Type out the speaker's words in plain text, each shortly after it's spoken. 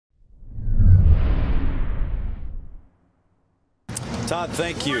Todd,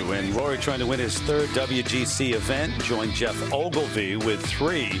 thank you. And Rory trying to win his third WGC event. Joined Jeff Ogilvy with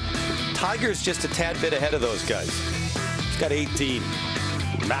 3. Tiger's just a tad bit ahead of those guys. He's got 18.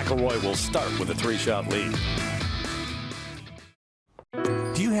 McIlroy will start with a 3-shot lead.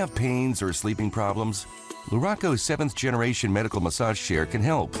 Do you have pains or sleeping problems? Luraco's 7th generation medical massage chair can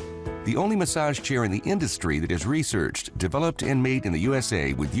help. The only massage chair in the industry that is researched, developed, and made in the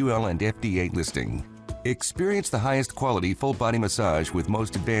USA with UL and FDA listing. Experience the highest quality full-body massage with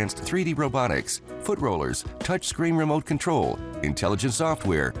most advanced 3D robotics, foot rollers, touchscreen remote control, intelligent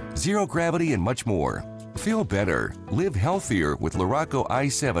software, zero gravity, and much more. Feel better. Live healthier with Luraco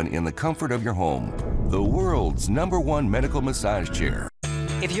i7 in the comfort of your home. The world's #1 medical massage chair.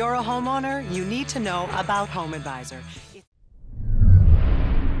 If you're a homeowner, you need to know about Home Advisor.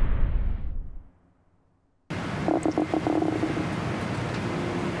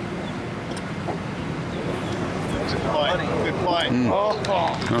 Good play.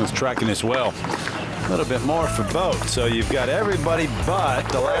 I was tracking this well. A little bit more for both. So you've got everybody but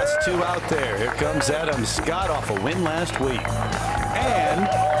the last 2 out there. Here comes Adam Scott off a win last week. And,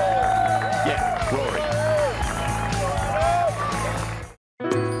 yeah,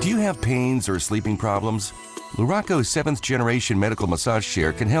 Rory. Do you have pains or sleeping problems? Luraco's 7th generation medical massage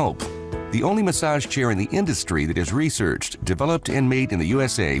chair can help. The only massage chair in the industry that is researched, developed, and made in the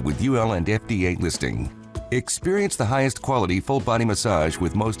USA with UL and FDA listing. Experience the highest quality full-body massage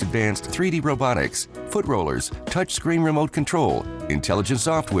with most advanced 3D robotics, foot rollers, touchscreen remote control, intelligent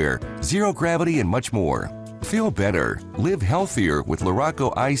software, zero gravity, and much more. Feel better. Live healthier with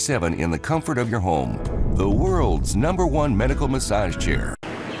Luraco i7 in the comfort of your home. The world's #1 medical massage chair.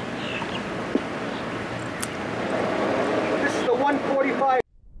 This is the 145.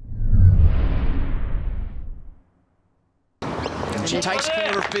 She takes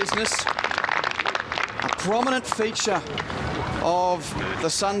care of business. A prominent feature of the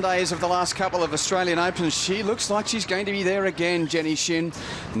Sundays of the last couple of Australian Opens. She looks like she's going to be there again, Jenny Shin.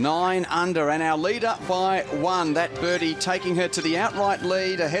 9 under, and our leader by 1. That birdie taking her to the outright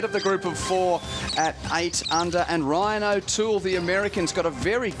lead ahead of the group of 4 at 8 under. And Ryan O'Toole, the American's got a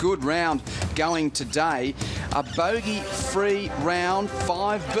very good round going today. A bogey-free round,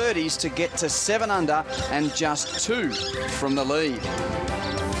 5 birdies to get to 7 under and just 2 from the lead.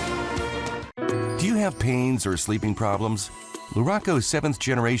 Do you have pains or sleeping problems? Luraco's 7th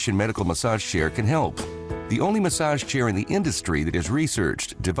generation medical massage chair can help. The only massage chair in the industry that is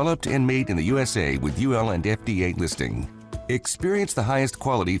researched, developed, and made in the USA with UL and FDA listing. Experience the highest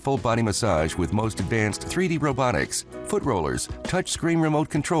quality full-body massage with most advanced 3D robotics, foot rollers, touchscreen remote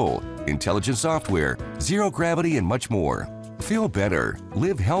control, intelligent software, zero gravity, and much more. Feel better.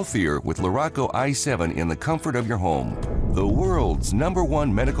 Live healthier with Luraco i7 in the comfort of your home. The world's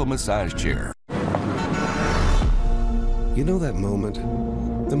 #1 medical massage chair. You know that moment?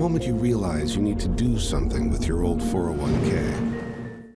 The moment you realize you need to do something with your old 401k.